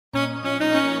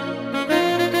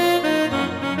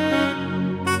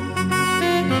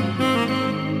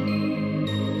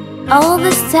all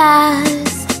the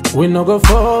stars. We no go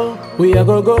fall, we a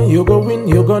go go, you go win,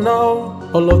 you go know.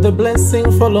 All of the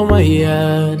blessing follow my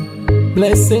yard.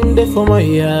 Blessing dey for my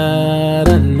yard,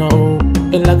 I know.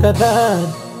 And like a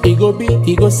that, he go be,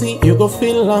 he go see, you go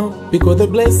feel now. Because the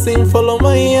blessing follow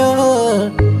my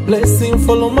yard. Blessing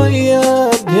follow my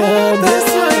yard, yeah.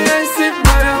 That's why I sip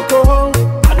my alcohol.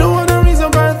 I don't wanna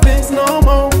reason bad things no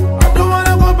more. I don't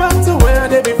wanna go back to where I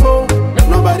did before. Make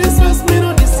nobody stress me,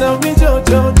 no deserve me, Joe.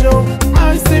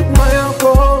 I sip my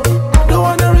alcohol. I don't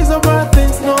wanna reason bad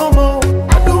things no more.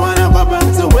 I don't wanna go back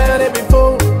to where I did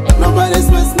before. Make nobody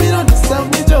stress me, no deserve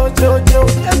me, Joe.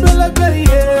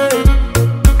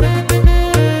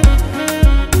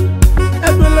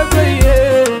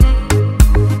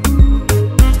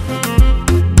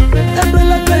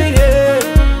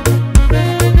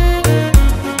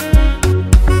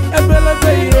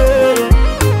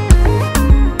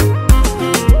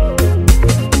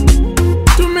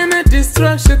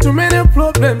 Too many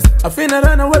problems. I finna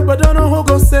run away, but don't know who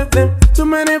go save them. Too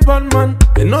many bad man,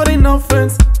 and not enough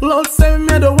friends. Lord save me,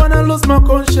 I don't wanna lose my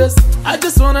conscience. I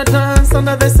just wanna dance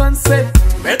under the sunset.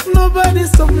 Make nobody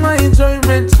stop my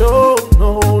enjoyment. Oh,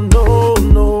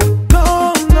 no.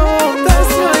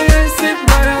 That's why I sip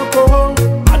my alcohol.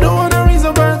 I don't wanna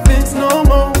reason bad things no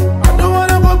more. I don't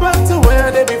wanna go back to where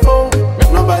I did before.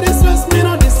 Make nobody stress me,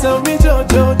 no deserve me, Joe.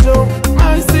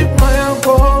 I sip my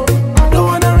alcohol. I don't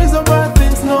wanna reason bad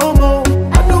things no more.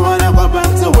 I don't wanna go back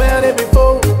to where I did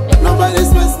before. Make nobody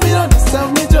stress me, no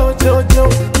deserve me, Joe.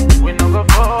 We no go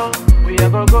fall, we a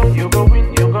go go, you go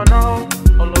win, you go know.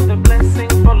 All of the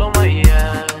blessings follow my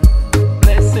yard.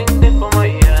 Blessing dey for my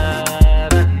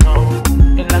yard, I know.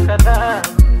 And like that,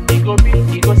 he go be,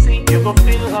 he go see, you go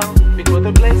feel how. Because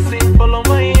the blessing follow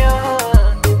my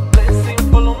yard.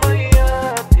 Blessing follow my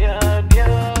yard, yeah.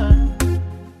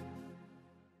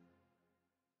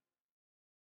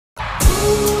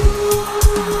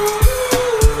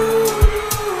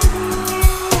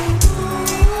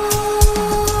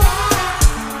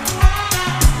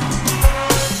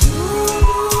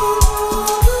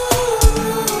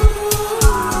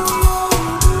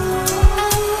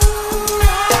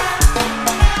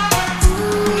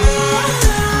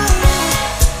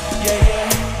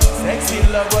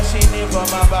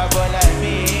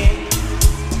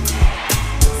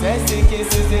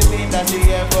 Kisses the thing that she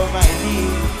get for my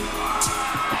need.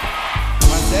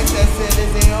 My sex is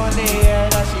the only air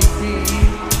that she breathes.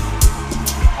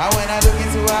 And when I look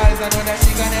into her eyes, I know that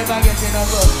she can never get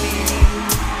enough of me.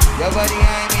 Your body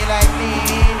eyeing me like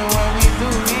lean. When we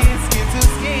do it, skin to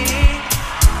skin.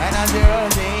 And as the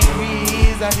rose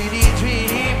increase, I feel the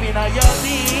drip in all your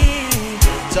knees.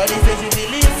 Shorty says she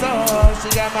believes so. She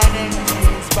got my name,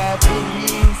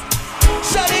 Papi's.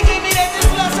 Shorty give me that this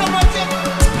love so much.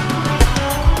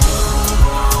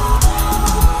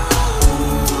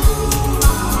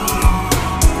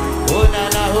 Oh na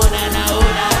na, oh na na,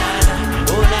 oh na na,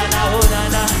 oh na na, oh na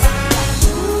na.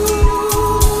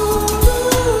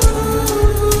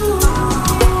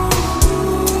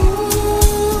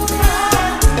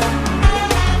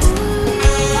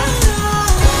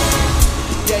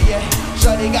 Yeah,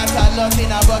 shorty got a lot in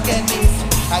her bucket list.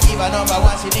 I give her number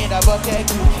one, she need a bucket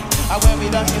quick. And when we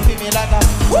done, she feel me like a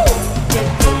woo.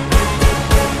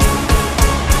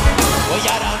 Oh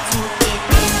yeah, I'm too big.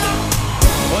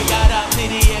 Oh yeah, that's the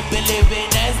believing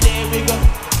next day we go.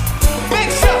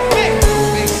 Make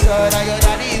sure that your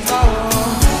daddy is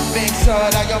home. Make sure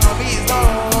that your mommy is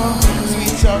home.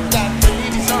 Switch up that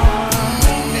television.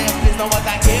 Please know what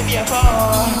I came here for.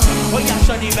 Oh yeah,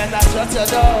 shorty better shut your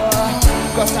door.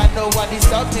 Cause I know what this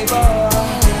talk me for.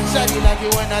 Shorty like you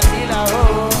wanna see now.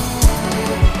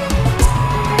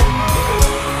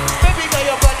 Baby girl,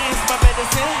 your body is my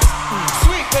medicine.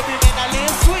 Sweet baby, man, I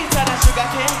live sweeter than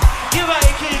sugar cane. Give her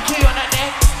a key on her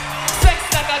neck. Sex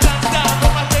like a gangster,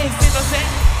 but my face innocent.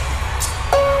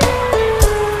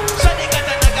 Shawty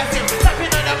got a nagasim, tapping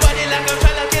on her body like I'm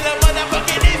trying to kill a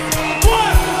motherfucking this.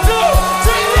 1, 2,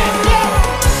 3, let's go!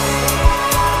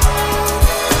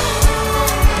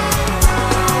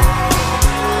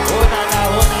 Oh na na,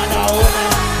 oh na na, oh na.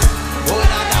 Oh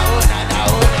na na,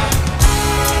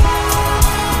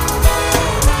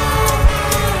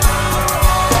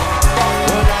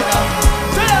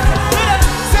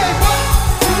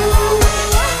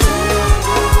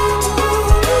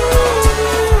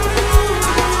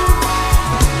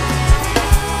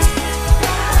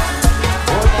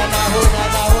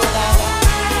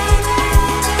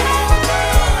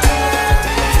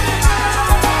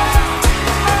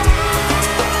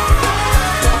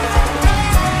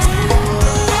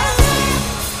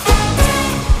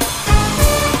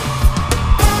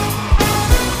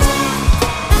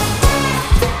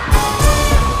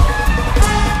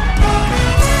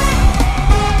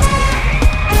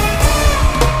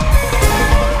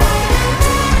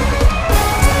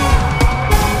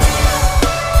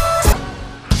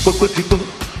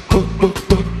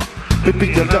 Baby,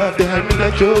 your love, they hide me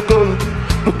like Joko.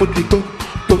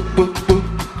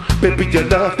 Baby, your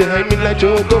love, they hide me like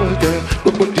Joko.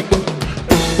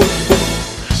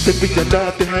 Baby, your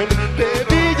love, they hide me.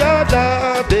 Baby, your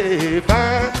love, they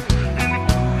find.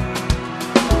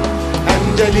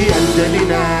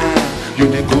 Angelina, you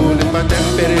the cool in my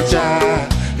temperature.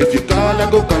 If you call, I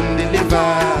go come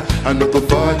deliver. I no go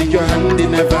fall in your hand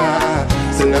never.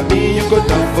 Say na me you go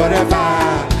love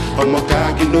forever. I'm a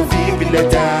cocky no feeble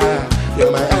letter.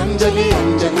 You're my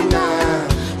Angelina.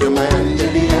 You're my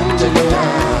Angelina.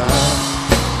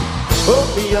 Oh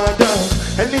me your dog.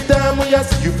 Anytime we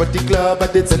see you for the club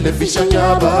at the television,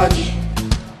 your body.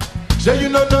 Sure you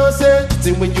know no say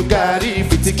when you got it,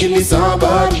 if it's killing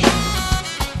somebody.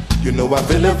 You know I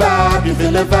feel a vibe, you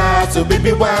feel a vibe, so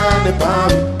baby wind upon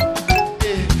me.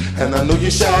 Yeah. And I know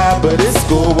you're shy, but it's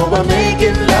cool when we're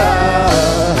making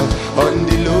love. On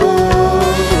the low,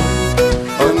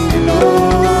 on the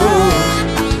low,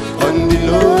 on the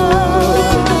low,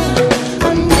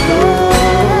 on the low,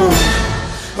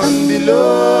 on the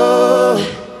low,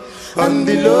 on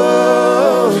the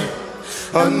low,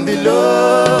 on the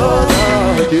low.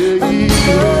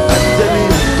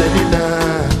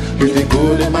 Angelina, you the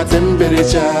cool in my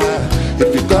temperature.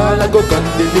 If you call, I go come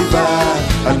deliver.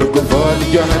 I no go fall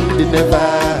in your hand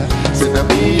never. Say na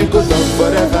me you go love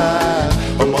forever.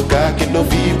 I'm a cocky no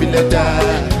feeble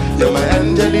letter. You're my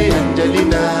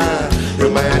Angelina. You're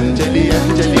my Angelina.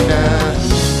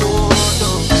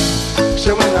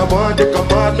 So when I want to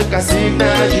come out, make a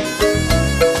signal you.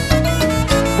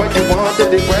 What you want to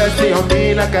the question on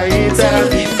me like I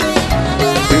interview.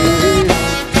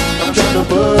 I'm trying to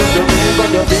put the ring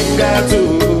on your finger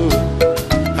too.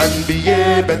 And be a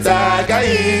better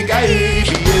guy, be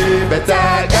a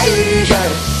better guy.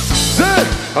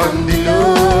 On the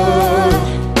low,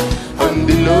 on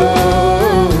the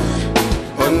low,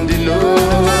 on the low,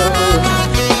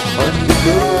 on the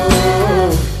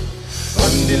low,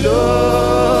 on the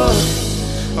low,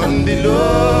 on the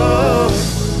low,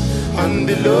 on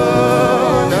the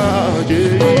low. Now,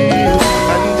 yeah,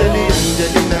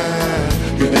 Angelina,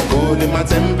 you the cool in my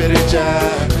temperature.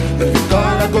 If you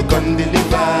call, I go come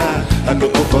deliver. I no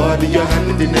go fall in your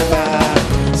hand never.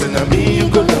 So now me you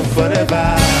go love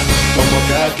forever. I'm a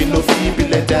cocky no feeble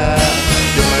letter.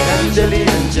 You're my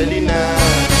Angelina.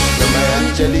 You're my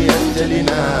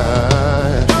Angelina.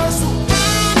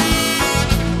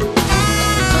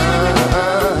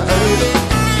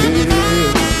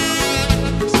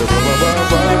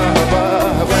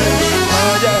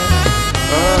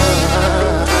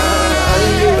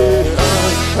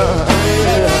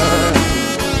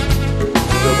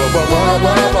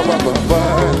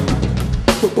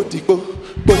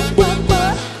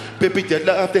 Baby, your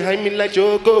love, they hide me like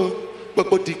Joko.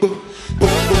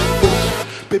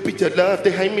 Baby, your love,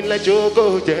 they hide me like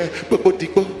Joko. Yeah.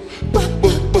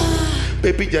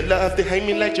 Baby, your love, they hide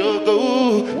me like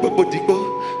Joko.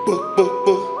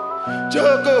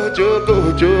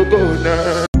 Joko,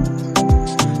 nah.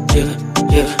 Yeah.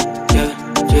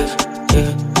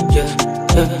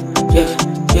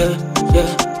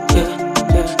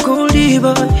 Goldie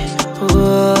boy.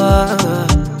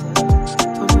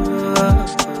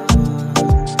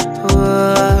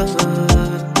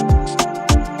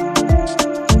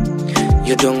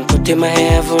 You don't put in my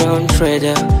hair for on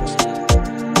trader.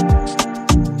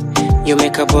 You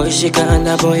make a boy shake and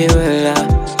a boy will.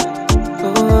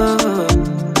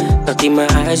 Not in my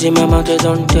eyes, in my mouth, I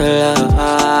don't tell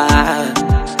her.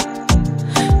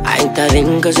 I ain't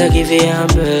telling cause I give you an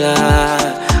umbrella.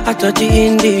 I thought you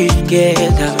in this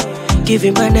together. Give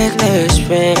you my necklace,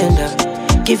 friend.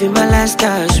 Give you my last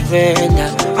cash, friend.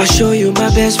 I'll show you my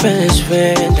best friend's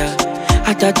friend.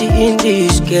 I thought you in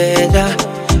this together.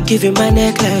 Give you my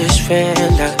necklace,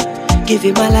 friend. Give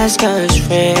you my last cash,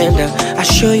 friend. I'll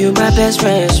show you my best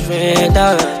friend's friend.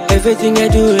 Everything I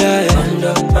do, like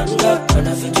under 50,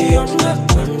 under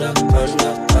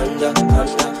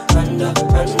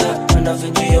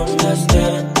 50,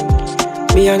 understand.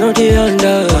 Me, I know the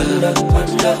under.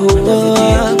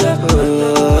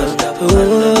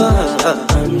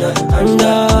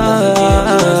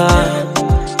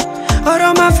 All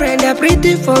of my friends are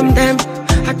pretty from them.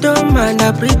 I don't mind,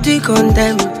 I pretty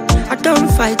condemn. I don't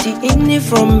fight the in it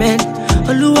from men.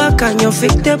 Oluwa, can you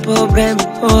fix the problem?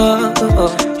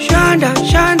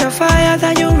 Shanda, fire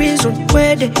that you reason.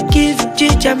 Where they give you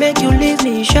jeje, make you leave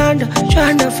me.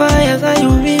 Shanda, fire that you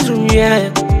reason,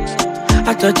 yeah.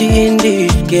 I thought you in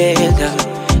this together.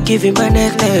 Give you my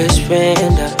necklace,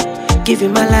 friend. Give you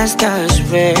my last cash,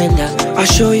 friend. I'll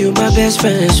show you my best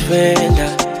friend's friend.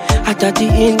 I thought you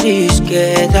in this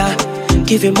together.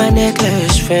 Give you my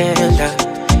necklace, friend.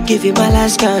 Give you my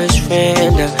last cash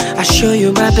friend. I show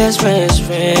you my best friend's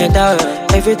friend.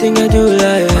 Everything I do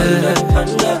like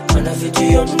under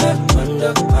 50 under.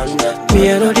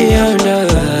 Me I know the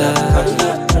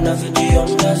under 50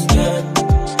 understand.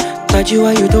 That you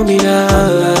why you do me now.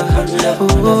 Under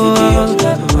 50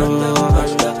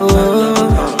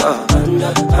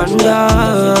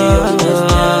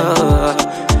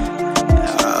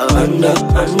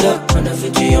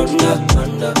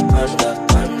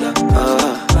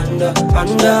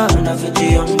 under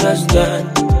 50 understand.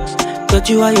 That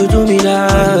you why you do me now.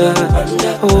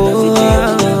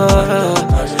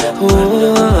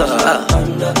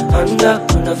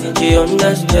 Under 50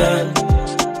 understand.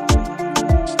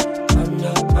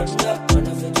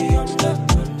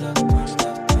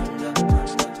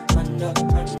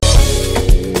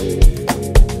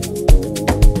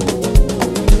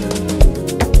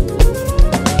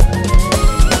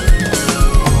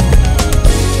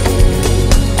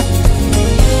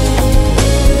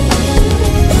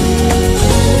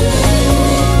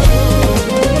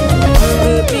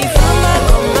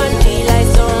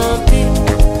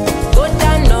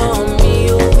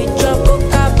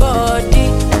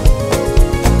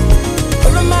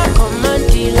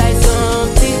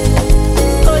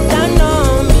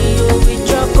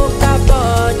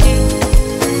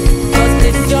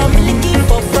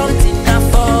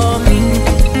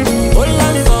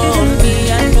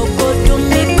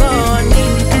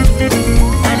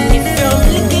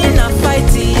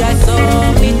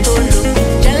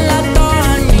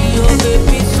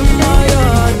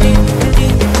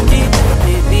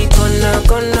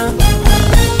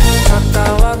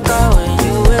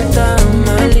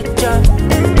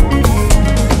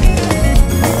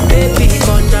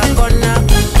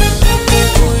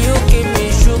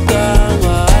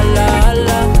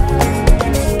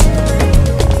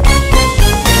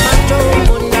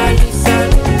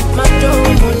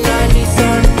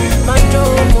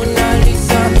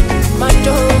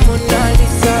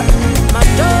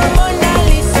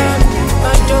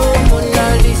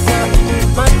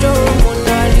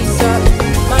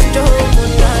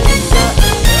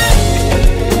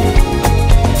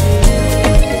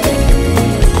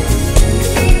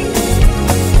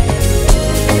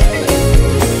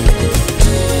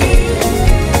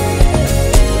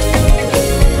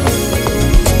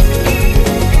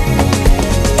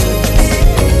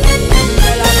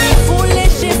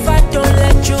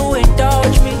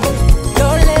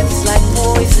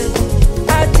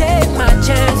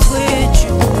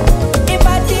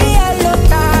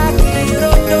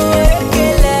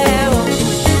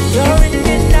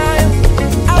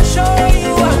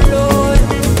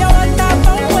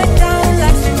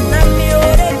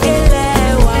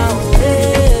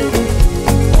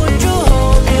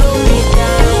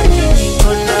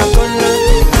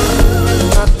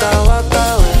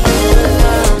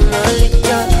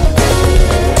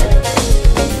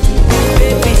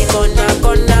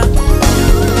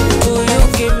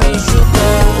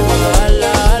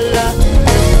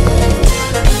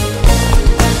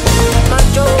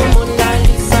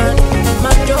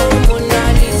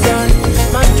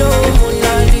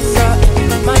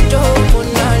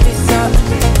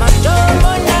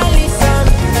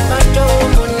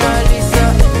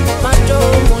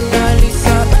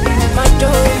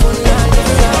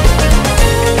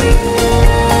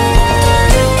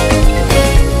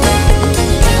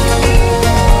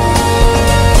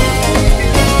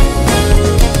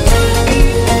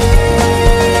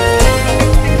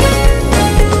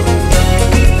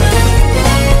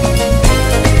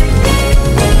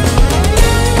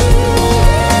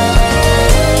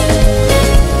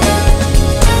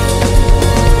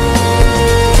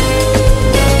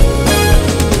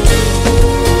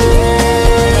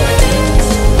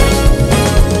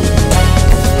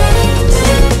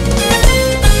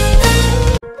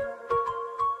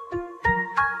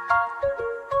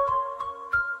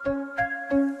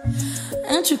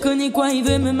 Tu connais quoi, il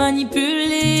veut me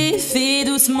manipuler. Fais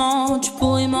doucement, tu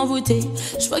pourrais m'envoûter.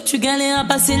 Je vois que tu galères à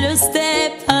passer le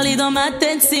step. Parler dans ma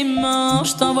tête, c'est mort,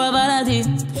 je t'envoie balader.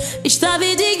 Et je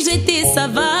t'avais dit que j'étais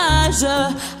sauvage.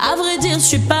 À vrai dire, je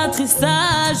suis pas très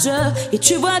sage. Et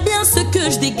tu vois bien ce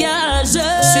que je dégage.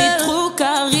 Je suis trop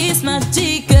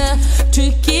charismatique.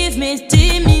 Tu kiffes mais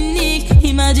t'es minique.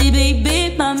 Il m'a dit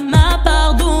baby, maman,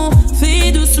 pardon.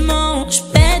 Fais doucement, je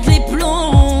pète les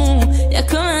plombs. Y'a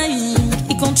comme un hic.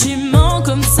 Et quand tu mens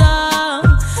comme ça,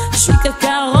 je suis qu'à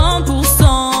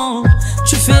 40%.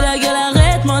 Tu fais la gueule,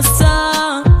 arrête-moi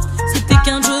ça. C'était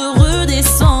qu'un jeu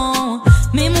redescend.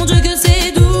 Mais mon Dieu que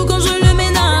c'est doux quand je le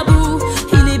mène à bout.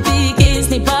 Il est piqué, ce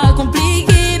n'est pas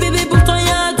compliqué. Bébé, pour toi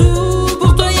y'a tout,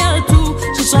 pour toi y'a tout.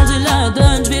 J'ai changé la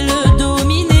donne, je vais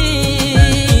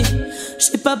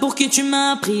tu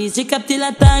m'as prise, j'ai capté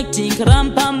la tactique,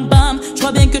 ram pam pam. Je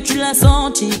crois bien que tu l'as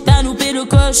senti, t'as loupé le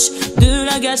coche de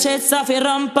la gâchette, ça fait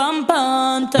ram pam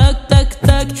pam. Tac tac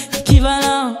tac, qui va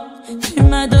là? Tu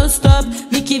m'as dit stop,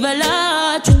 mais qui va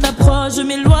là? Tu t'approches, je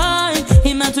m'éloigne,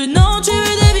 et maintenant tu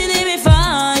veux deviner mes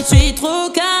failles. Tu es trop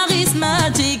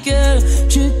charismatique,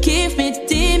 tu kiffes mais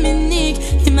t'es m'unique.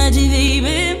 Il m'a dit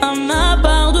baby, maman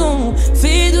pardon,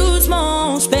 fais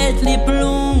doucement, je pète les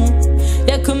plombs.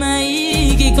 Y'a comme un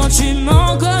hic, et quand tu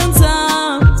mens comme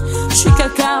ça, je suis qu'à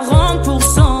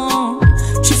 40%.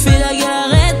 Tu fais la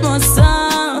gueule, arrête-moi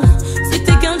ça.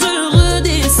 C'était qu'un jeu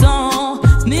redescend,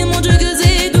 mais mon Dieu que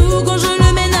c'est doux quand je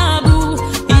le mène à bout.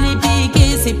 Il est piqué,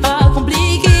 c'est pas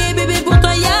compliqué, bébé pour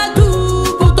toi y'a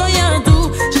tout, pour toi y'a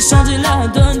tout. J'ai changé la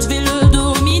donne, je vais le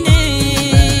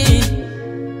dominer.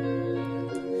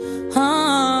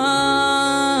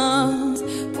 Ah,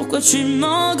 pourquoi tu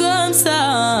mens comme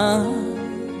ça?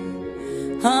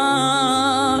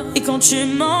 Ah, et quand tu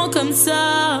mens comme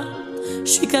ça,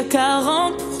 je suis qu'à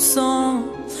 40%.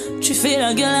 Tu fais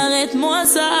la gueule, arrête-moi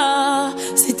ça.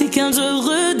 C'était qu'un jeu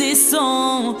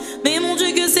redescend, mais mon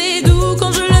Dieu que c'est doux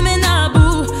quand je le mène à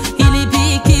bout. Il est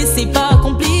piqué, c'est pas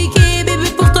compliqué, bébé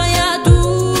pour toi y'a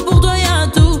tout, pour toi y'a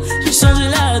tout. J'ai changé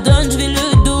la donne, je vais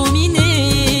le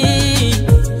dominer.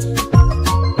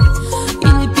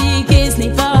 Il est piqué, ce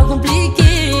n'est pas compliqué.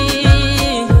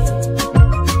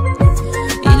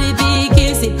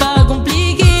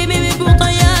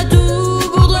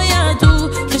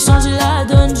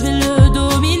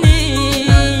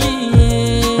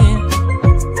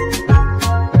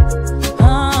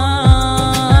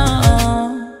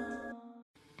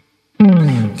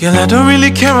 Girl, I don't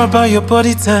really care about your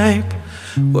body type.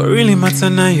 What really matters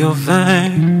now your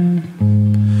vibe.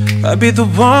 I'll be the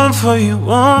one for you,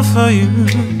 one for you.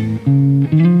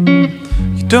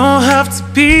 You don't have to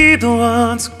be the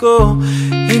one to go.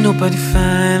 Ain't nobody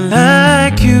fine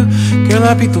like you. Girl,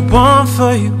 I'll be the one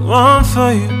for you, one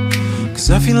for you. Cause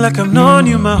I feel like I've known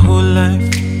you my whole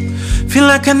life. Feel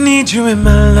like I need you in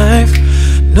my life.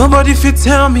 Nobody fit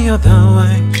tell me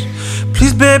otherwise.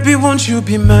 Please baby, won't you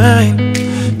be mine?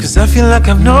 Cause I feel like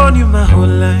I've known you my whole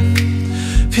life.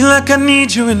 Feel like I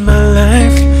need you in my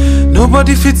life.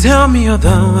 Nobody fit tell me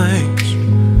otherwise.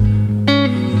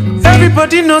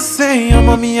 Everybody knows say I'm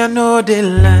on me, I know they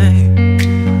lie.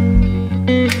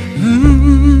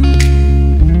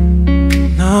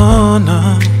 No,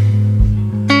 no.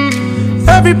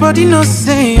 Everybody knows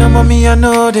say I'm on me, I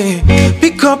know they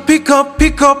pick up, pick up,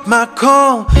 pick up my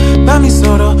call. Bami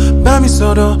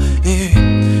sodo, yeah.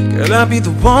 Girl, I'll be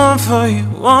the one for you,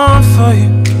 one for you,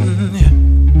 yeah.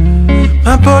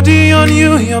 My body on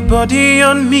you, your body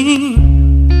on me.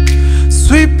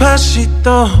 Sweet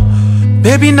pashito,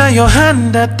 baby, now your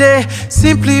hand that day.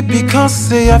 Simply because,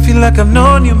 say, I feel like I've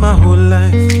known you my whole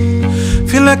life.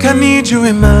 Feel like I need you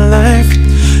in my life.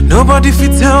 Nobody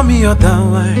fit tell me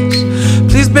otherwise.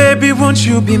 Please, baby, won't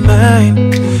you be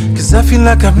mine? Cause I feel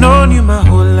like I've known you my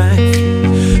whole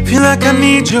life. Feel like I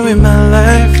need you in my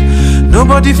life.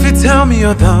 Nobody fit tell me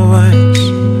otherwise.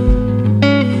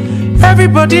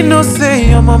 Everybody knows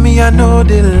say I'm on me, I know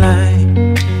they lie.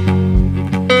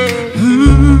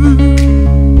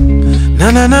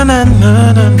 Na na na na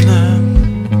na na na.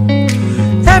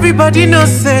 Everybody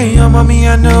knows say I'm on me,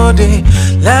 I know they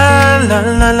la la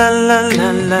la la la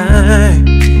la la.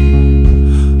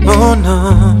 Oh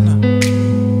no, no.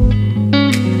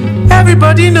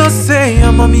 Everybody knows say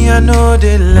I'm on me, I know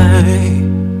they lie.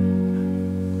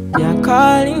 They're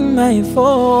calling my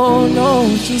phone, no.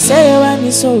 She say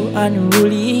I'm so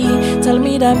unruly. Tell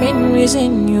me the main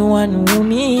reason you want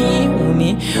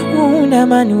me. Una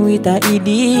man with a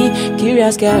ED.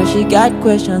 Curious girl, she got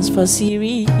questions for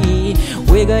Siri.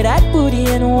 Wiggle that booty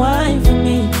and wine for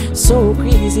me. So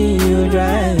crazy, you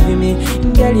driving me.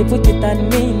 Girl, you put it on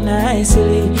me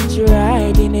nicely. She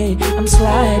riding it, I'm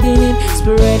sliding it.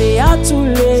 Spread it out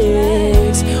two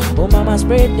legs. Oh mama,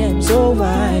 spread them so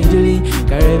widely.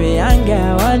 Caribbean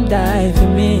girl, one die for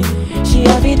me. She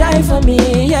have to die for me,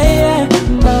 yeah, yeah.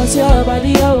 Bounce your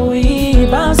body, oh we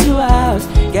bounce you out.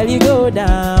 Girl, you go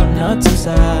down, not too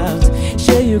soft.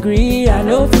 Sure you agree, I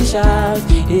know fish out,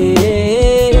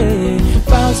 yeah.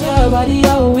 Bounce your body,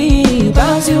 oh we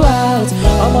bounce you out.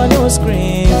 I'm on no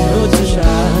scream, no too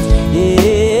shout,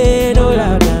 yeah, no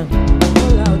louder,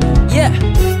 yeah.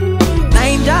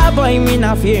 Ninja boy, me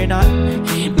not fear not.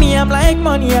 Me, I'm like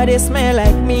money, or they smell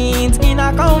like mint. In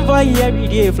a convoy every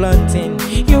day flaunting.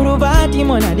 You do party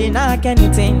money, they knock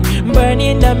anything.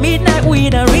 Burning the midnight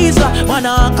weed and razor.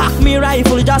 Wanna cock me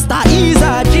rifle just a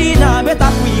easer. Gina,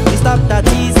 better quickly stop that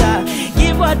teaser.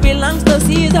 Give what belongs to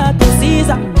Caesar to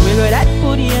Caesar. Will with that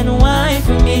booty and wine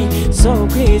for me. So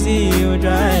crazy, see you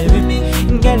driving me.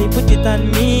 Girl, you put it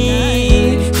on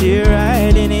me. She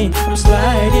riding it, I'm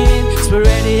sliding.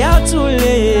 Spread out too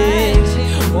late.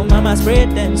 Oh, mama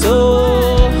spread them so.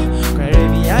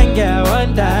 Caribbean girl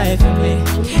won't die for me.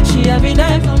 She have been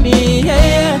die for me,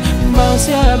 yeah. Bounce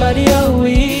your body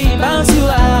away, bounce you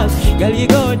out. Girl, you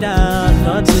go down,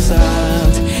 not to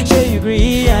south. Show you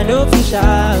agree, I know fish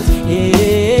out.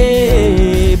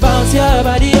 Yeah, bounce your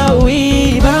body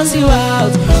away, bounce you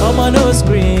out. No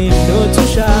scream, no to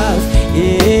shout.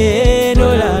 Yeah, no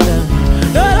louder,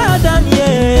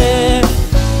 yeah.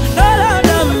 No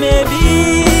louder,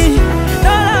 maybe.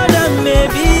 No louder,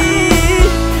 maybe.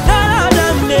 No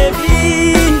louder, maybe.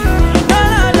 No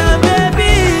louder,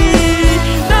 maybe.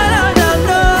 No louder,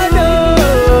 no, no.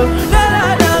 No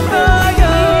louder, no,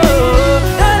 no.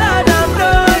 No louder,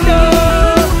 no, no.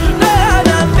 No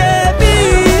louder, maybe.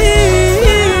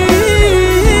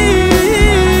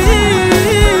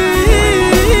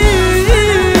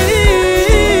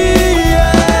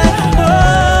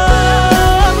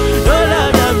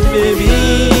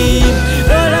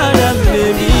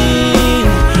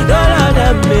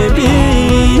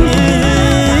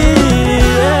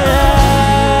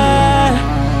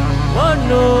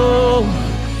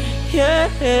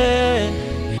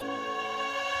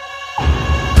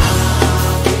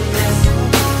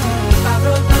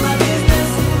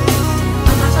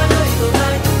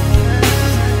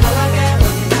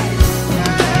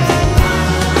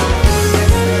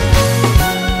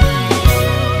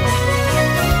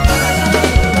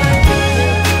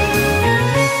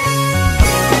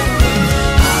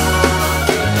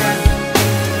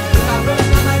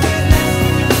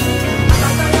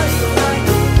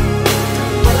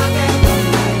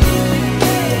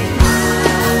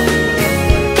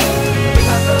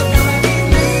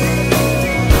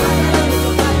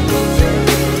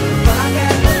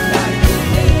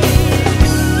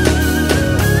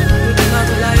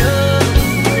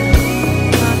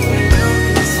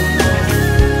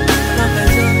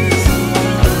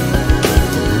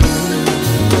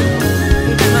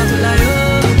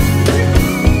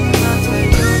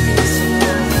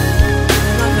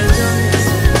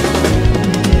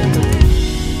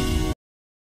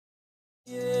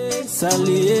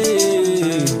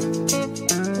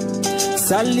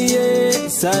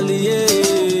 Salier.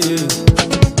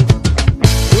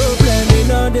 Problem you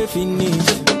know they finish.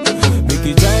 Make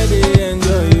you try to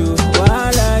enjoy you.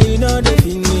 Wahala you know they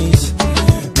finish.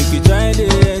 Make you try to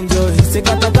enjoy. Say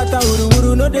kata kata uru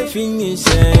uru no they finish.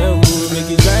 Make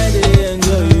you try to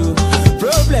enjoy you.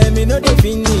 Problem you know they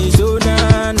finish. Oh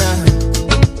na na.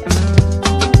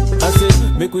 I say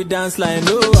make we dance like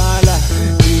no wahala.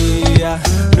 Yeah,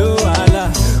 no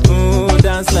wahala.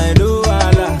 Dance like no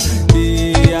wahala.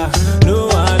 Yeah, no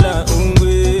wahala.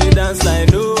 We dance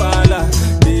like no wahala.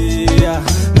 Yeah,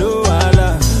 no wahala.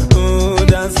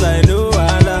 Dance like no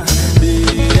wahala.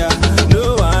 Yeah,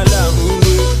 no wahala.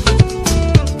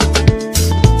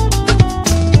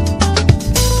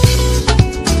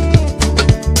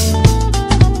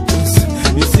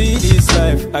 You see this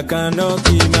life, I cannot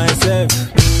keep myself.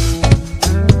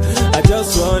 I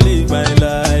just want to live my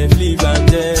life, live and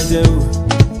jeje.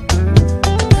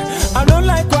 I don't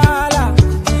like wahala,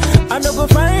 I don't go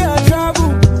find your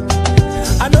trouble.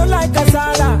 I don't like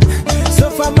kasala, so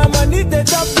for my money they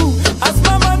top too. As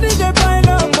my money they pile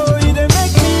up, oh, you they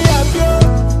make me happy.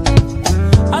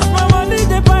 As my money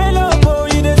they pile up, oh,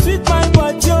 you they sweet my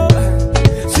butt, yo.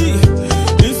 See,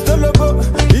 it's the logo,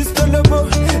 it's the logo,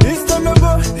 it's the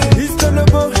logo, it's the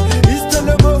logo, it's the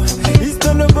logo, it's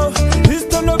the logo, it's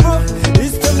the logo,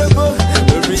 it's the logo.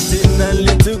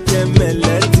 Originally took a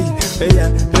melody, oh yeah,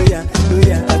 oh yeah, oh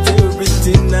yeah. I say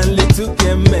originally took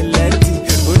a melody,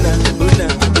 una, una,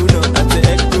 uno. I say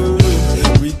echo,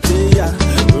 we tear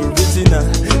original,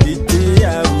 we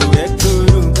tear echo,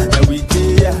 and we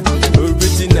tear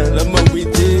original, I'm a we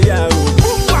tear.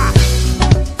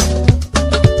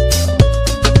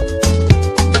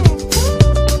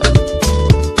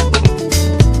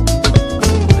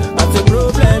 At the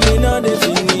problem, you know the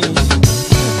finish.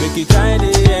 Make you try to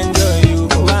enjoy you.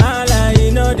 Wahala, you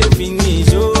know the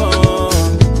finish. Oh,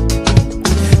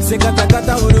 say kata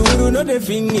kata uru uru no the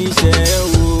finish.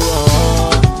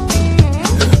 Oh,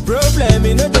 problem,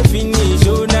 you know the finish.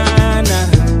 Oh na na.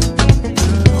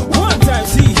 One time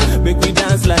see, make we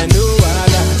dance like no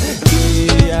wahala.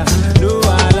 Yeah, no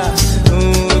wahala.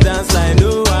 Dance like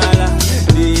no wahala.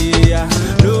 Yeah,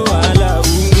 no wahala.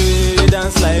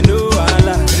 Dance like no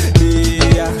wahala.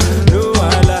 Yeah, no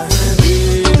wahala.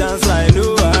 Dance like no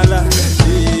wahala.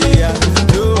 Yeah,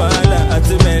 no wahala. At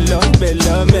the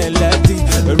melody,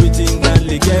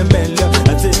 originally get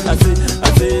melody. I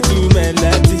say, do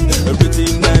melody,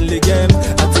 originally.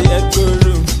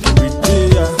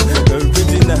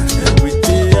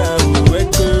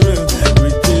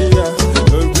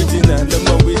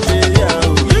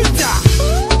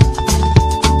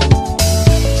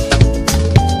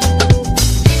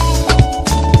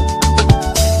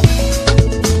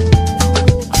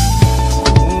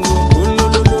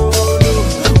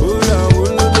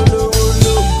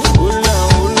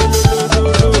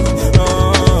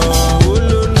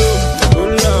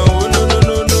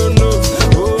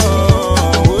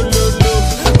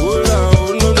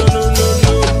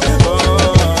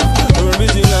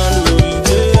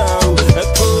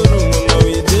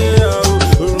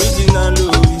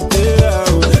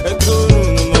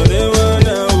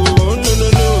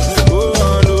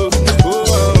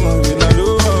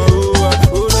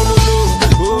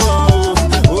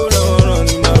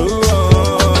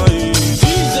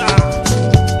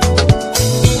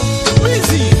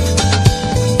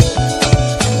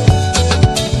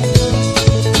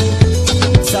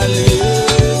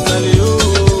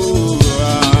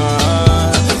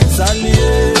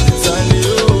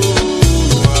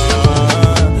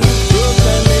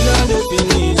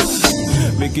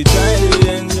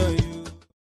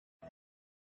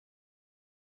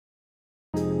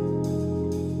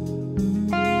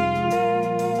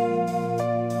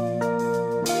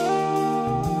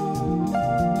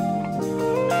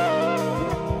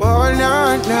 Oh,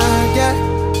 nah, nah, yeah.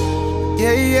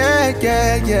 Yeah, yeah,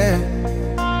 yeah, yeah.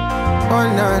 Oh,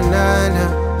 nah, nah,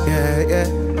 nah. Yeah, yeah.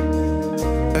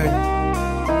 Hey.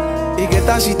 You get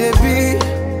how she dey be.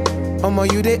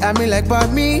 Omah, you dey at me like by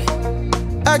me.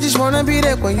 I just wanna be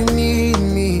there when you need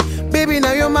me. Baby,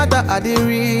 now your matter are the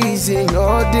reason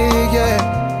all day,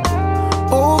 yeah.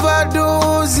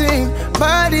 Overdosing,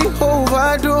 body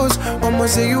overdose. I'ma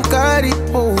say you carry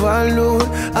overload,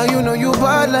 and you know you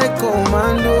bad like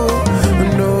commando.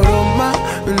 No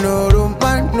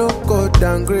Roma, no go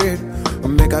downgrade.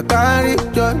 Make a carry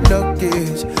your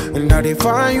luggage, and I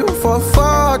define you for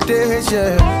 4 days,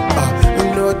 yeah.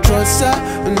 No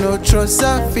trust,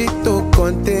 fit to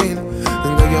contain.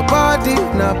 And got your body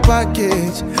in a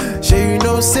package. Say you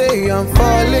know, say I'm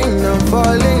falling for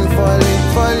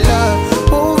love.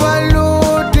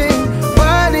 Overloading,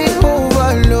 body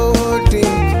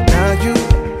overloading. Now you,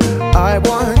 I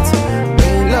want,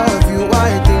 me love you, I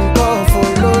think of for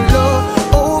low.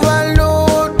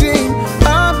 Overloading,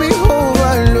 I'll be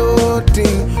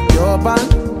overloading. Your bank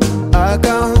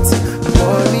account,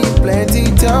 money plenty,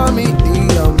 tell me the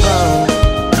amount.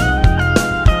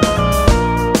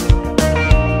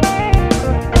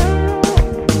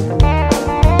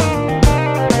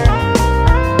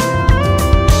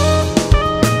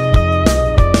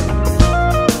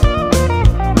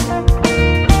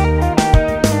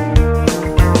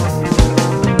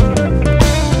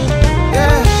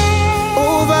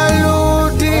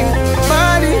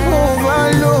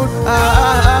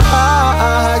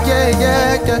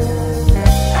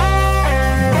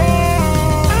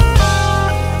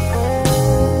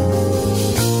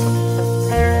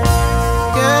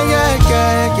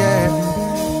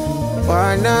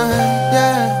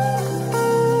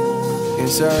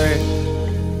 Sorry,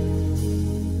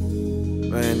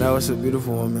 man, that was a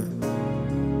beautiful woman.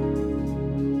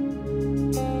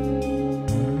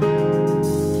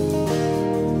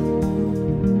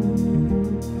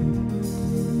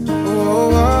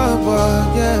 Oh,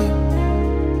 yeah.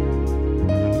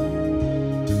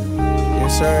 Yeah,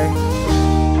 sorry.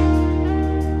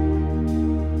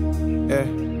 Yeah.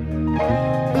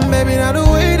 Baby, now the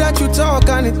way that you talk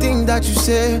and the thing that you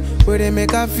say, where they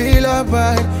make I feel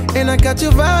alright. And I catch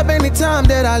your vibe anytime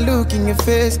that I look in your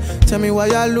face. Tell me why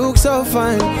you look so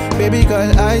fine. Baby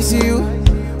girl, I see you.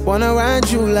 Wanna ride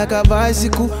you like a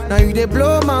bicycle. Now you they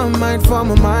blow my mind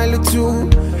from a mile or two.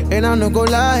 And I'm not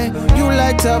gonna lie, you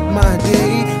light up my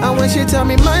day. And when she tell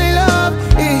me my love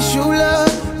is you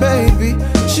love, baby,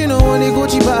 she know when the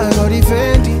Gucci bag or the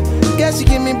Fendi. Guess she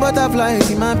give me butterflies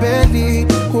in my belly.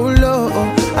 Oh Lord.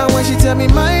 And when she tell me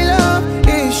my love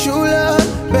is you love,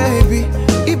 baby,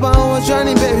 if I was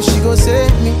drowning, baby, she gon'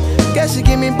 save me. Guess she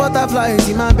give me butterflies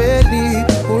in my belly.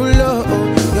 Oh Lord,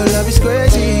 your love is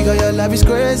crazy, girl, your love is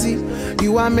crazy.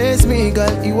 You amaze me,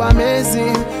 girl, you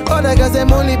amazing. Other guys,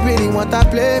 them only pretty, want to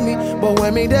play me. But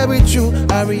when me there with you,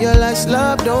 I realize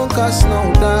love don't cost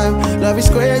no dime. Love is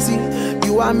crazy,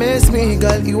 you amaze me,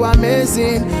 girl, you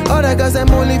amazing. Other guys,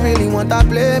 them only really want to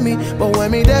play me. But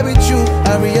when me there with you,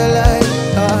 I realize,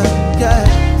 yeah.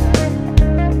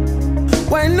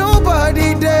 When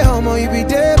nobody there, Omah, you be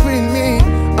there with me.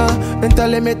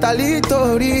 Mentally,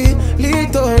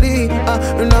 litori.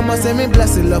 And I'ma say me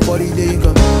blessed love for the day you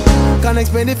come. Can't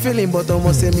explain the feeling, but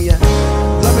almost say me, yeah.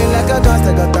 Love me like a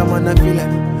gangster, got that man, I feel it.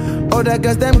 Other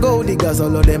girls, them gold diggers,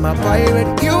 all of them are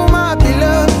pirate. You my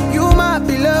pillar,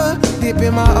 deep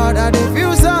in my heart, I dey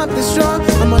feel something strong.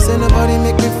 I'ma say nobody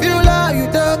make me feel like you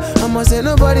do. I'ma say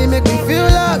nobody make me feel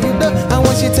like you do. And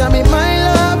when she tell me my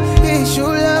love is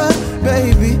your love,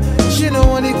 baby, she know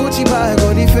when the Gucci bag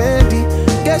or the Fendi.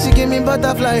 Guess she give me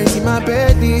butterflies in my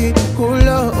belly. Oh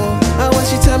Lord. And when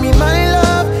she tell me my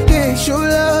love is your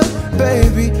love,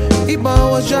 baby, if I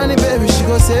was drowning, baby, she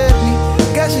gon' save me.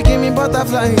 Guess she give me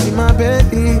butterflies in my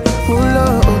belly. Oh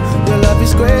Lord. Your love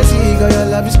is crazy, girl, your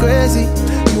love is crazy.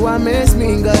 You amaze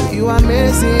me, girl, you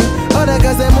amazing. Other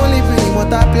guys, them only really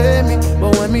want to play me.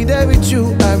 But when me there with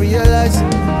you, I realize,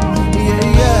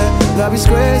 yeah, love is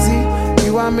crazy.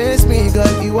 You amaze me,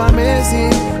 girl, you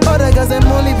amazing. Other guys, them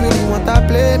only really want to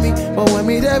play me. But when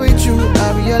me there with you,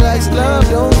 I realize love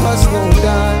don't cost no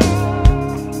dime.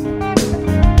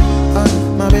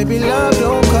 My baby, love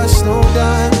don't cost no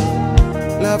dime.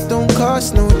 Love don't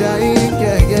cost no dime.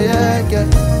 Yeah.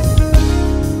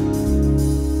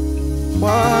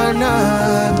 Wah.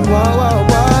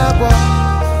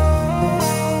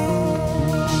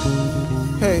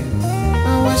 Hey,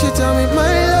 and when she tell me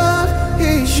my love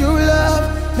is your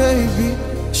love, baby,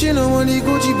 she know when the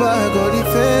Gucci bag or the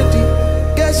Fendi.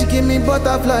 Guess she give me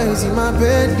butterflies in my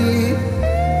belly.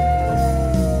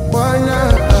 Why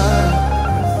not?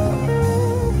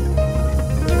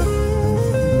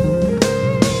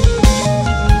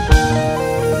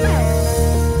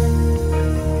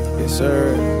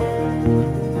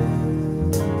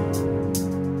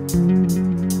 Turn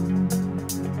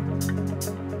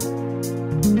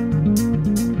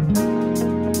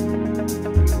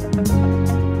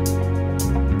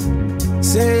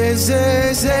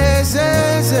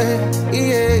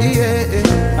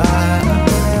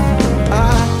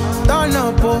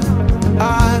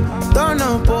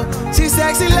up, she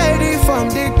sexy lady from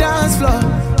the dance floor.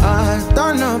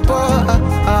 Turn up,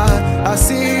 I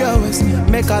see you always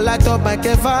make a light up like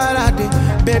a Faraday.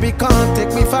 Baby, come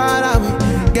take me far away.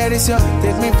 Get it,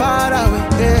 take me far away.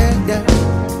 Yeah, yeah.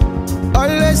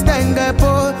 Always thank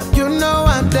God, you know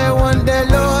I'm the one they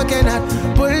looking at.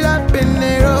 Pull up in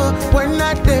the road when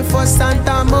I there for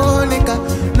Santa Monica.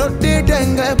 No they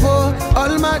dengue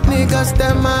all my niggas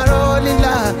them are rolling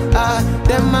la,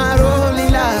 them are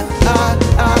rolling la,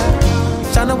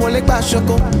 Shana wole gba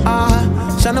shoko,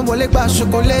 Shana wole gba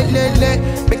shoko le.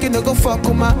 Make it no go fuck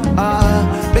with my,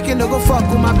 make it no go fuck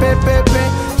with my pe.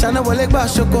 Shana wole gba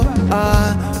shoko,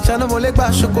 Shana wole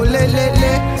gba shoko le.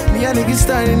 Me and niggas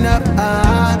starting up,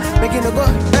 make it no go,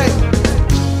 hey.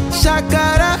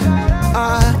 Shakara,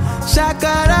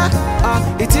 Shakara,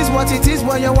 it is what it is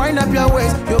when you wind up your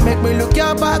waist. You make me look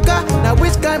your back. Now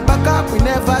which kind back up we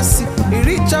never see. You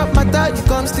reach up my thigh, you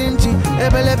come stingy.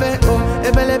 Ebelebe, oh,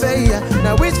 ebelebe, yeah.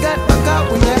 Now which kind back up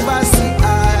we never see.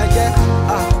 Yeah,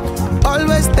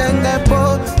 always thank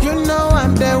God, you know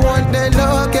I'm the one they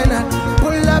looking at.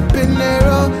 Pull up in the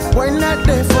road, when not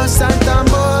there for Santa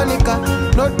Monica.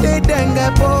 No they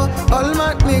dengue all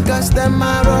my niggas them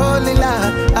are rolling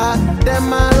la,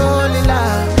 them are rolling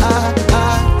la,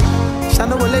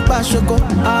 Shana wole gba shoko,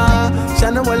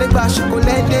 Shana wole gba shoko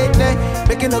le.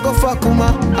 Make it no go fuck with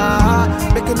my,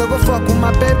 make it no go fuck with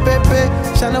my pe.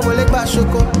 Shana wole gba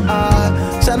shoko,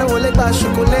 Shana wole gba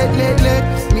shoko le.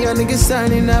 Me and niggas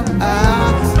signing up,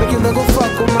 make it no go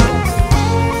fuck with my.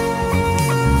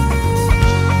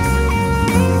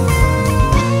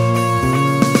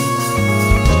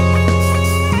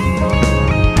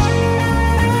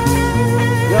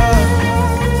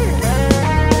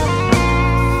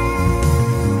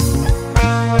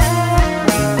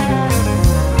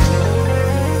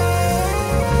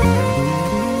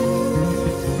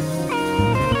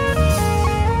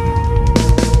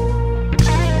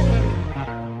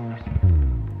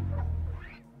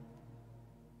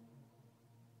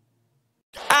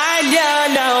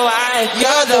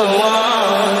 You're the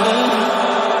one,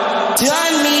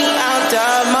 turn me out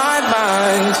of my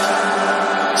mind.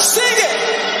 Sing it!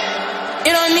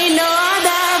 You don't need no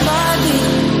other body.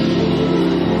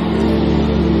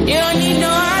 You don't need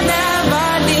no other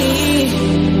body.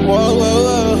 Whoa, whoa,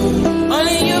 whoa.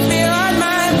 Only you feel on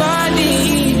my body.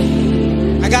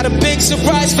 I got a big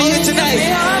surprise for you tonight. You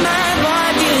feel on my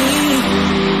body.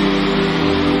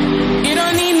 You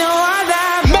don't need no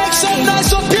other body. Make some nice,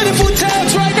 some beautiful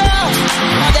times right now.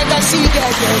 I see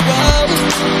that,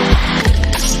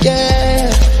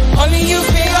 yeah. Only you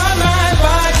feel on my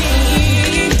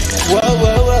body. Whoa,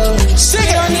 whoa, whoa. Sing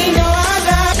it. Don't need no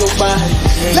other. Your body.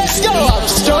 Let's go. I'm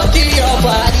stroking your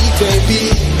body,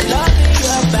 baby. Stroking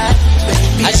your body,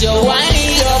 baby. As you're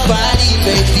whining your body,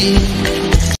 baby.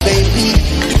 Baby.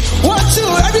 1, 2,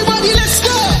 everybody, let's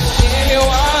go. Give you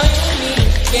all you need.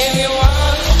 Give you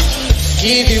all you need.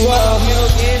 Give you all.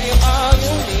 Give you all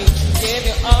you need. Give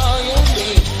you all you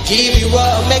need. Give you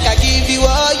all, make I give you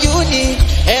all you need.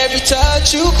 Every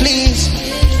touch you please.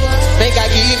 Make I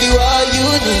give you all you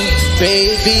need,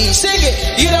 baby. Sing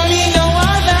it. You don't need no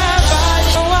other body,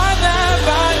 no other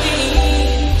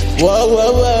body. Whoa,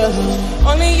 whoa, whoa.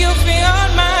 Only you feel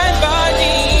on my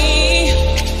body.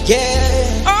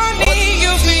 Yeah. Only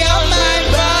you feel on my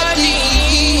body.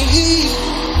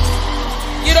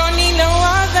 You don't need no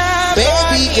other body.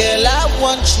 Baby girl, I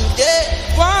want you there.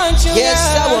 Yes,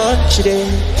 I want you there.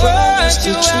 Promise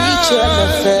to treat you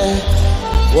unfair.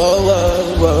 Whoa,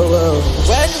 whoa, whoa, whoa.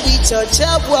 When we touch, I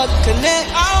walk connect.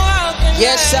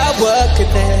 Yes, I walk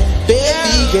connect.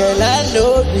 Baby girl, I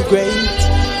know be great.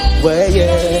 Well,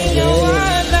 yeah,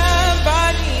 yeah.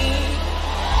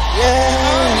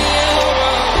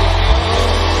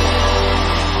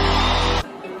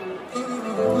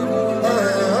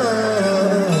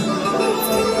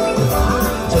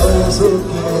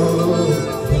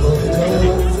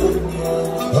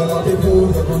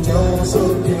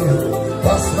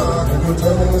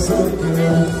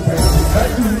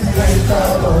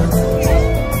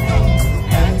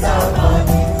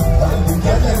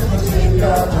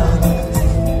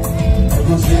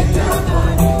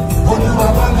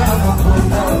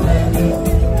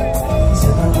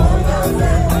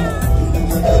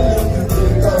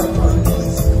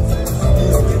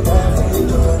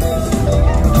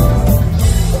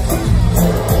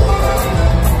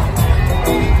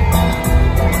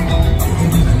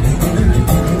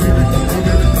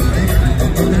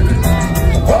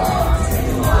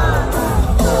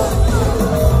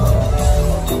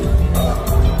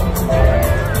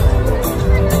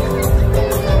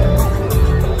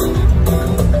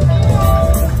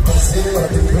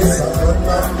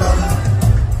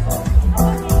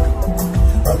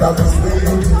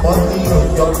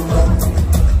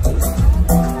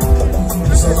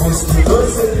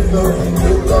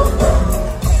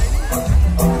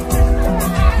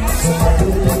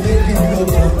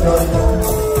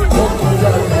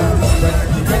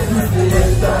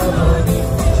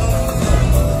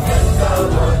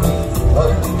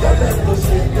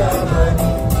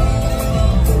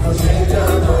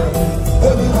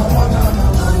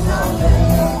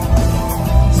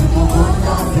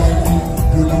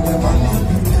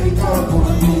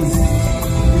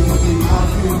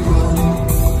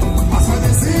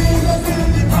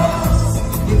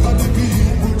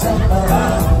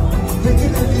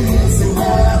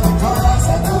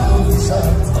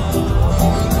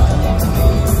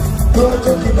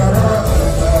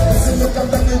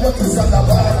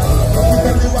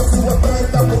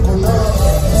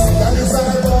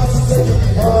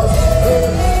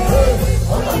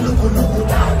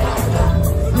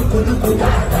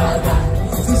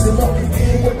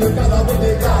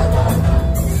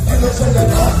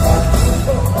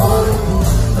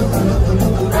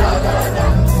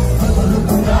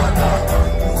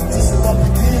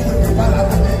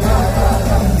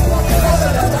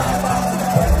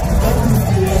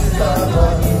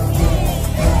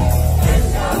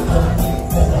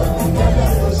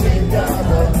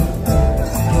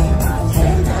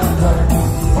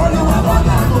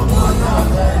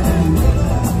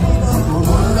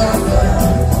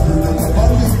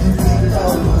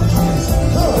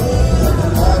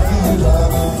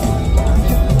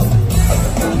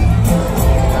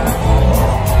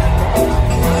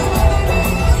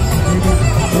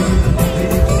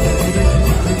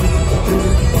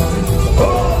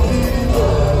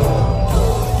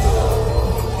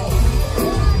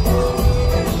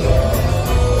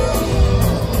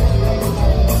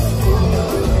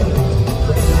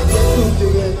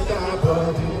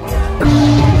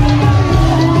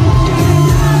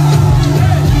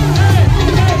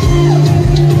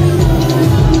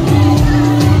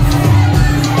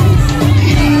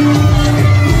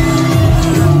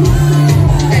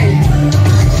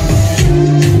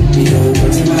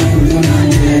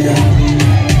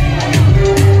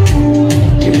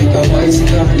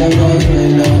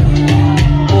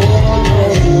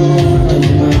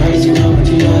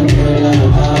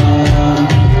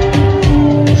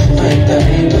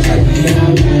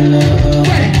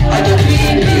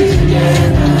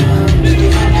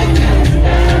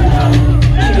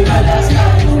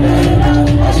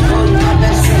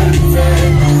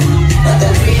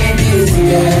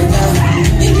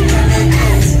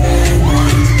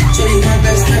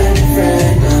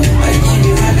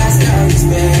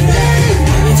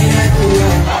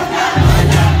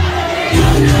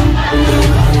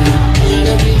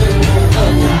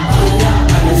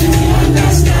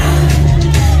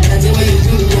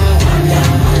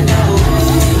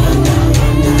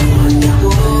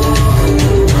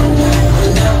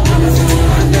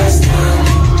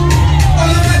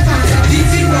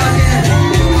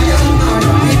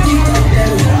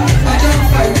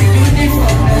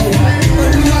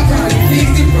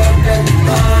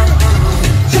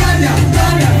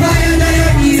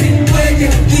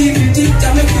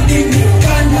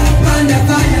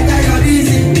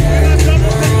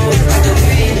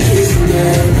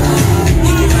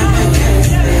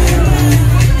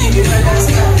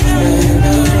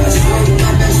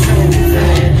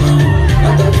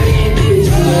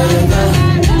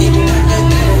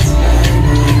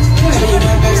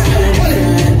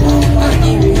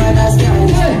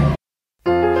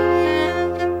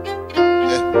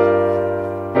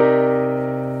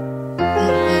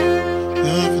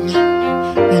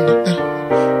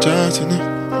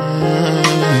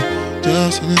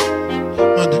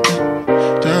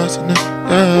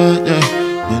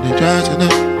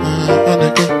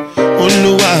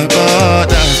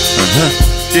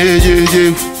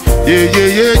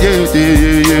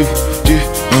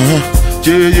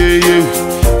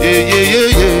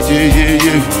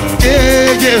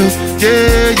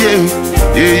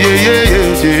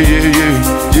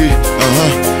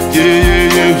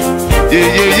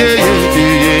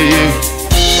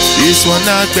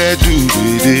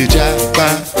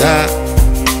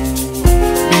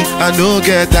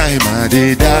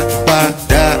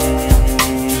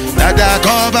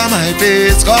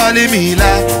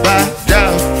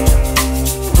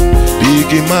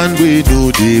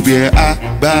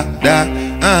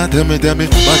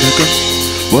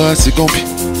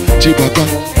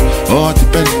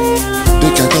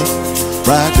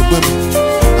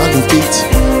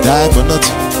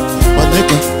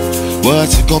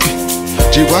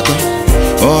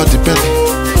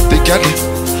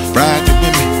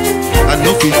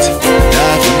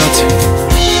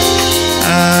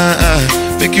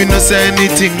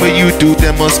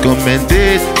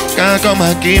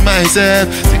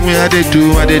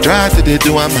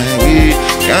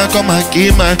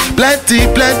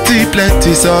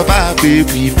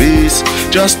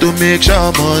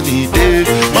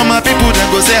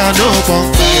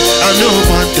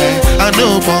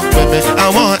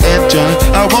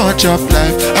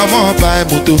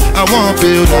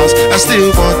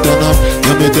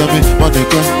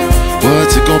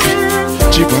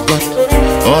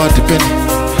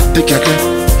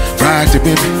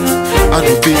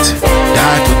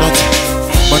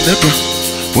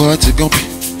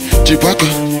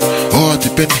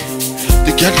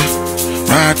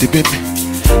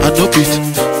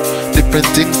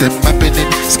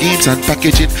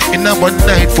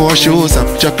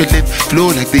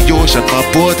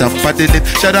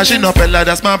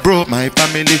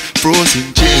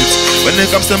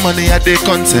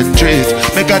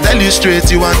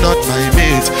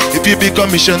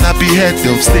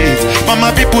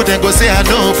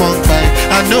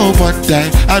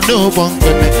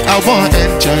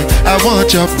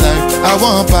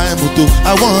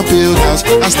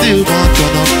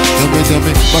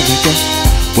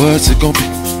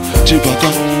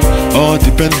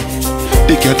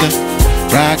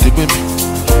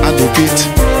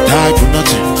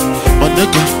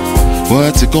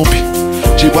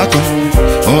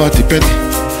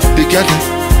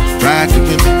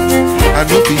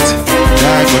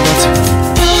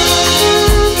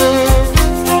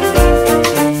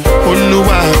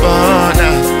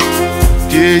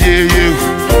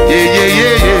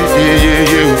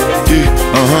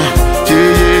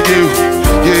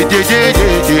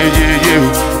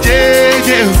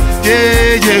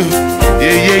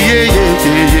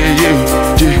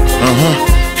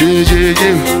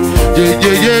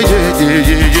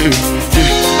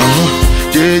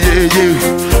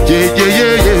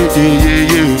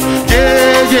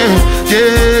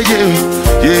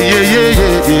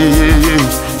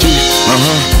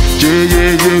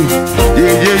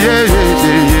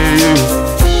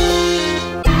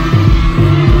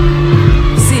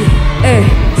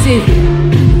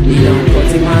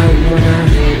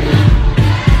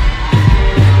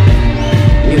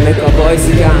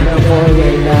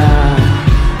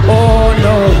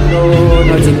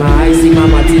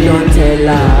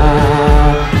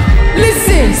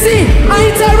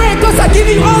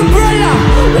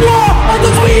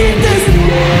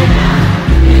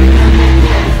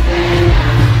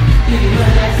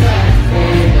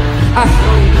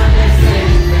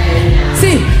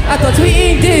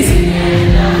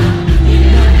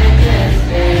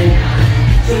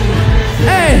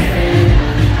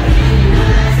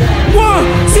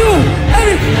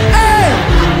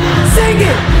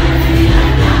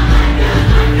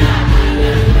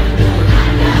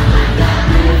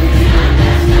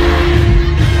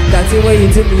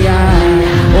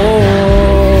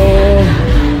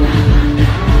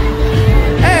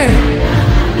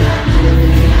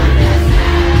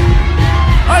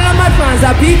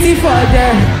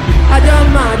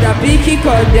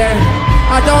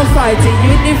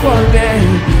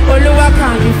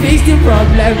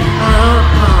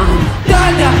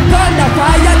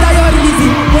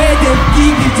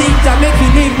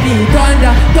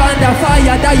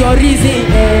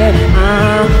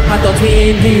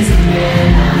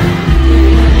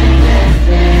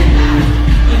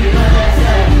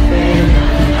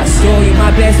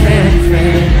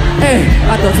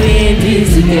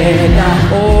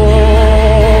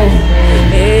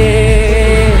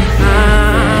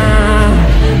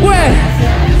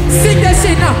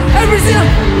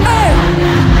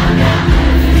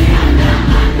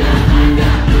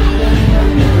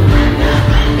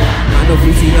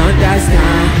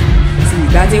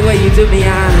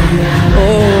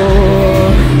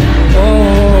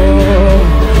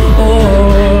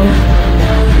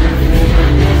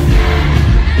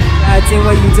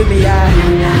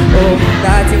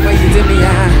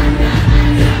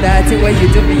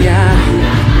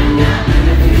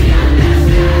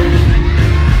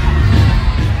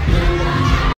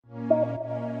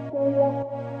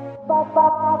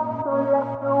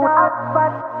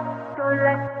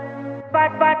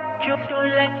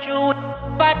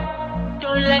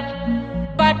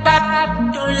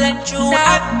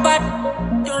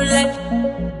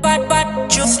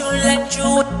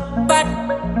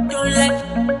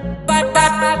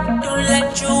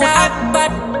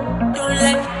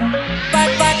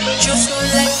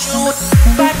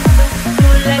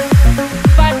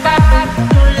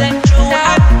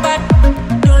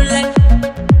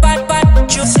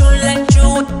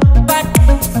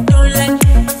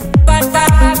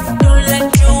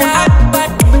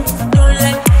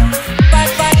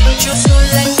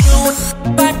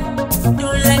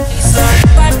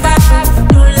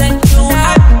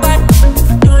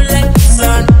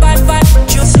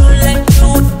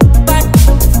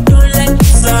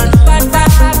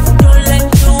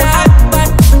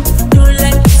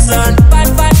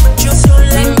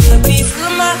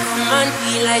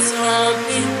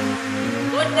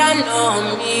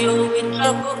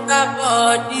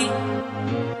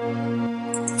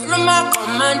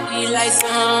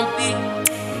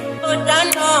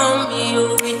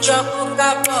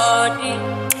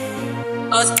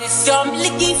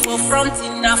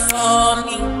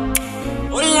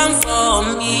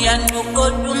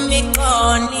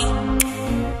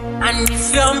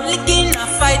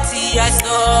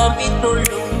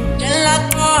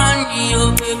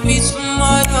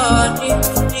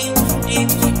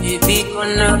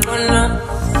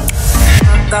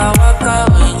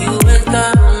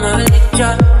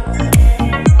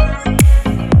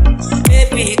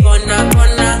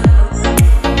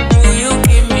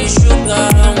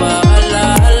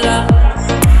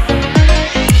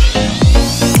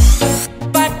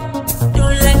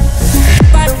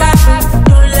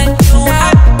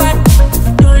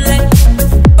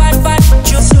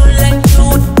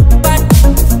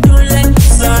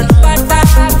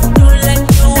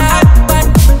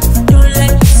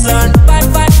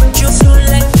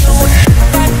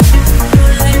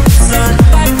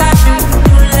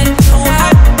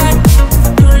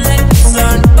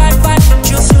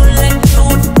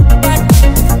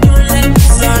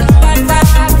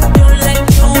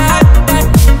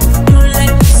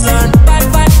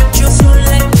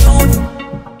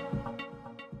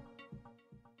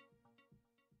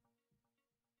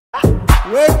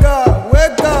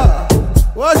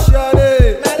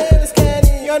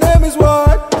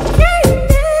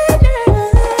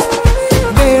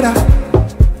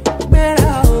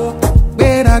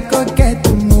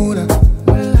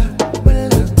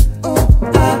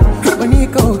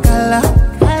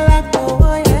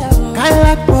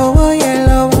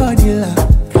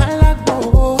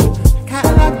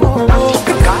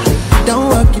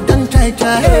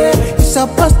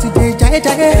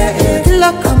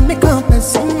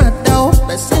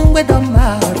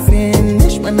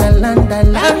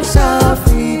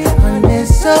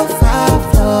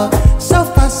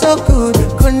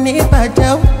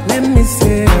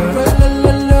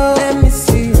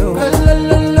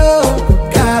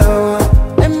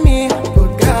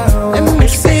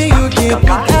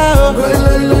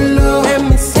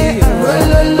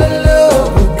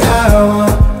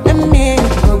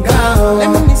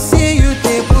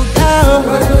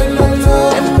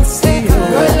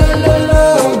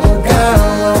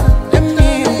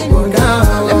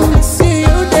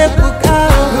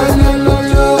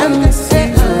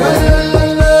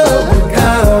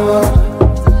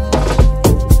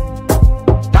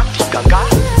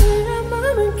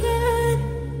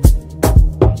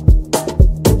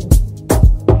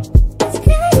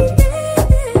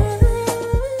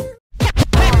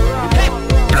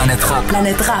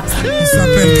 Planète Rap. Il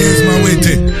s'appelle Kizz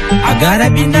Mawete.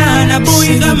 Agarabina na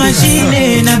buiga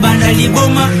machine na banda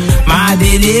liboma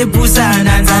madele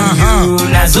pusana zanju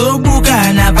na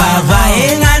zobuka na bava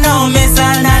enga na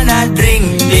omesana na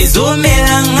drink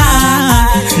bezomelanga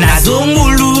na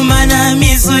zonguluma na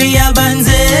misu ya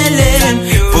banzele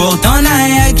pourtant na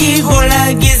yaki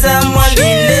kola kisa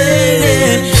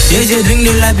mwalilele. Je drink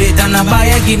de la bête en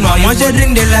abaya quinoa. Moi je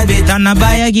drink de la bête en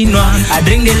abaya quinoa. I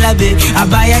drink de la bête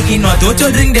abaya quinoa.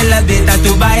 Toto drink de la bête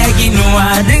to baya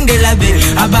quinoa. I drink de la bête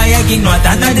abaya quinoa.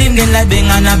 Tata drink de la bête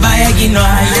en abaya quinoa.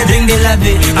 Je drink de la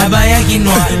bête abaya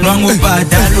quinoa. Nwangu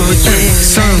pataloche.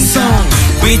 Sansan.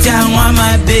 Kuita mwa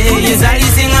mabe. Yezali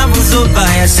singa buzo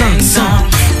baya sansan.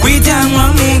 Kuita mwa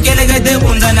mukele gade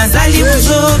bunda na zali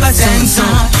buzo ba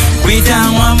sansan. Kuita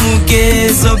mwa muke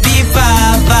so pipa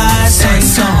ba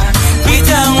sansan.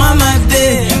 Kuita mwa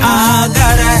mabe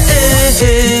agara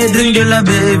drink de la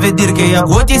baie, veut dire qu'il y a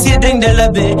gros ici, drink de la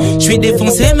baie. J'suis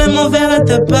défoncé, même mon verre à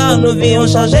te part. Nos vies ont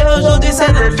changé, aujourd'hui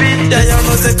c'est le beat. Derrière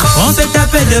nos écrans, on s'est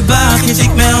tapé de bar,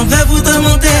 critique, mais on va voudrait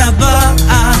monter à bord.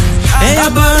 Et à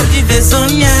bord du vaisseau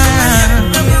mien.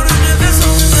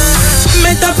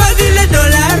 Mais t'as pas vu les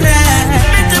dollars.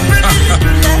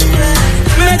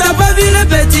 Mais t'as pas vu le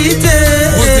petit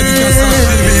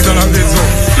dans la maison.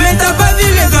 Mais t'as pas vu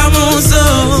les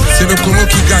gamonceaux. C'est le Congo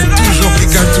qui gagne toujours,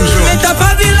 Mais t'as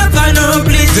pas vu la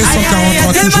panoplie.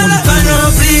 243 toujours la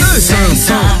panoplie.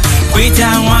 500 Kwita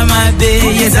mwa mabe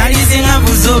Yezali zinga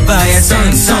buzoba ya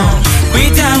 500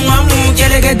 Kwita mwa muke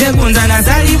legete kunza na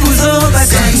zali buzoba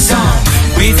 500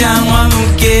 Kwita mwa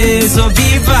muke so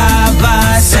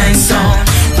bibaba 500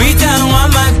 Kwita mwa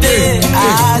mabe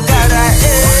agara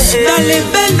Dans les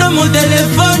veines de mon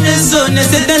téléphone sonne.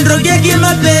 C'est un drogué qui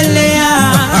m'appelle.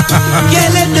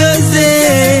 Quelle est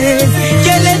dosée?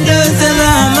 Quelle est dosée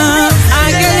maman?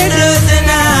 Quelle est dosée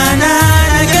nana?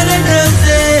 Quelle est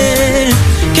dosée?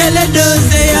 Quelle est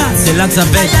dosée? C'est là que ça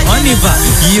pète, on y va.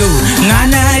 Yo,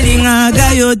 ngana linga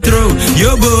gayo tro.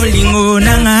 Yo bolingo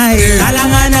nangae. Kala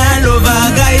ngana lova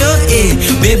gayo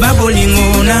Beba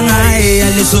bolingo nangae.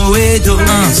 Ale Soweto,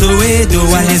 Soweto,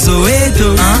 ale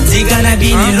Soweto. Zikana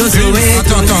bini lo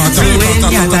Soweto. Attends.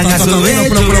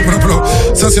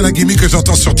 Ça c'est la gimmick que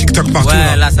j'entends sur TikTok partout.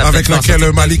 Ouais, là, ça avec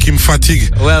laquelle Mali qui me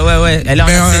fatigue. Ouais. Elle est en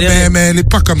accéléré. Mais elle est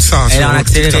pas comme ça. Elle est en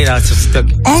accéléré là sur TikTok.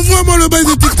 Envoie-moi le bail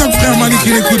de TikTok, frère Mali qui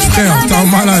l'écoute, frère. T'es un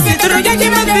malade.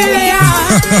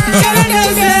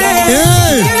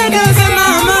 Hey,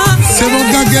 c'est mon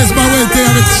gars Guess Bawete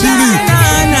avec Chili.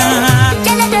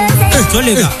 Hey,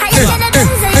 les gars. Je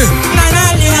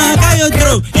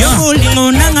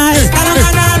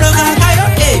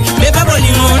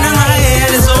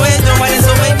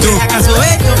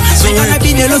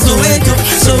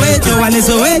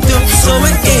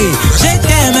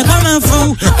t'aime comme un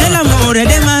fou, t'es l'amour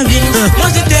de ma vie. Moi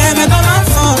je t'aime comme un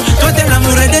fou, toi t'es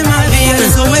l'amour de ma vie. Le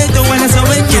Soweto, le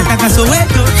Soweto, kaka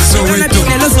Soweto.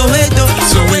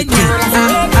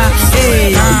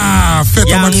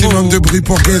 Faites un maximum de bruit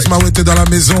pour Guess Bawete dans la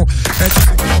maison.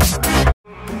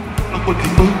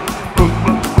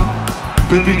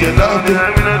 Baby, get out there.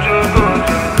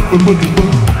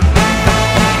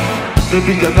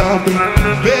 Baby, get out there.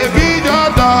 Baby,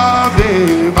 get out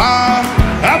there.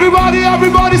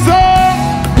 Everybody say.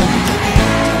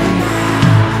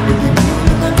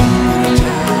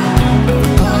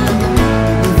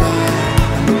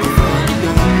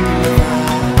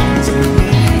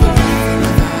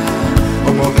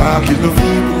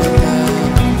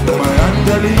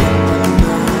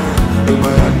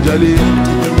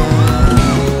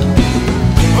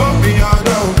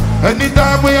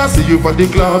 Anytime when I see you for the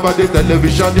club or the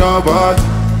television, your bad.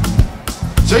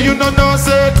 So you know no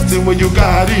say when you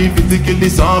carry physically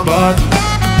somebody.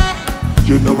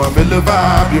 You know I feel the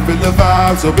vibe, you feel the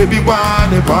vibe, so baby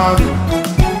whine about it.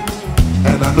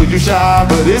 And I know you shy,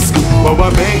 but it's cool, but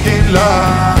we're making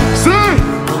love. See?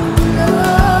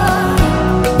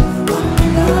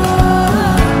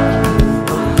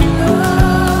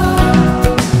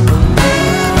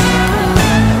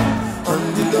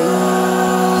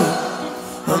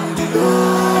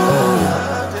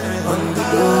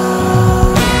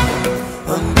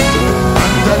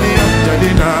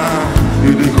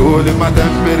 In my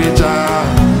temperature,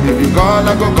 if you call,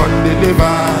 I go come deliver.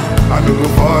 I go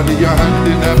fall in your hand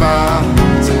never.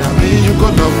 Say I mean you go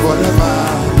love forever.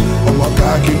 Oh my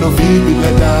God, you know feel me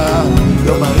letter.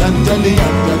 You're my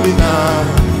Angelina.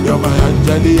 You're my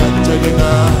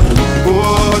Angelina.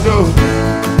 Oh no,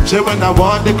 say when I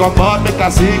want to come out, make I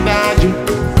signal you.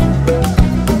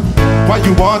 Why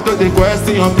you want to the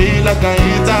question on me like I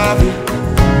interview?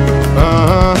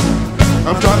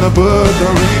 I'm tryna put a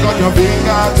ring on your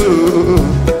finger too.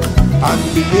 And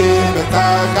behave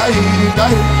better, guy.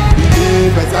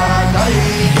 Behave better,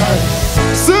 guy.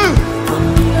 See?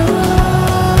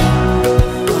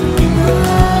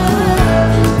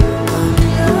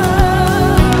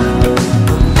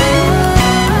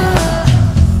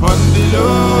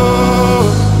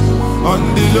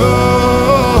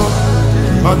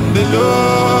 On the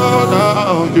low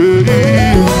now,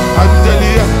 yeah.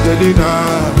 Angelina.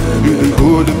 You the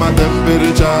good in my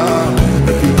temperature.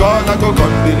 If you call, I go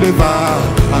come deliver.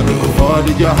 I go fall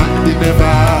in your hand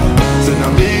never. Say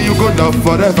now me you go love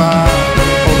forever.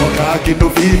 Oh my God, you know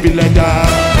feel me like that.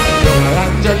 You're my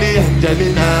Angelina.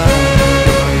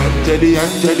 You're my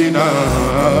Angelina.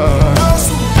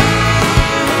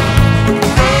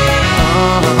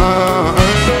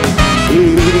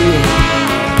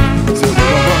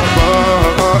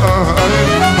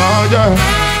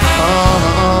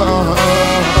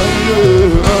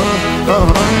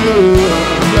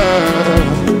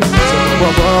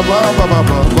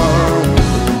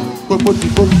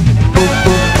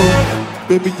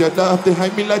 Baby, your love, they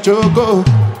hide me like Jogo.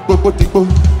 Bobo-dipo.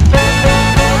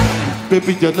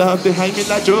 Baby, your love, they hide me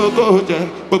like Jogo.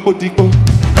 Bobo-dipo.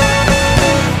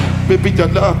 Baby, your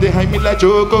love, they hide me like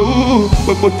Jogo.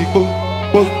 Bobo-dipo.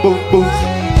 Bo-bo-bo.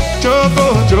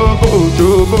 Jogo, Jogo,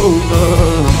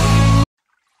 Jogo.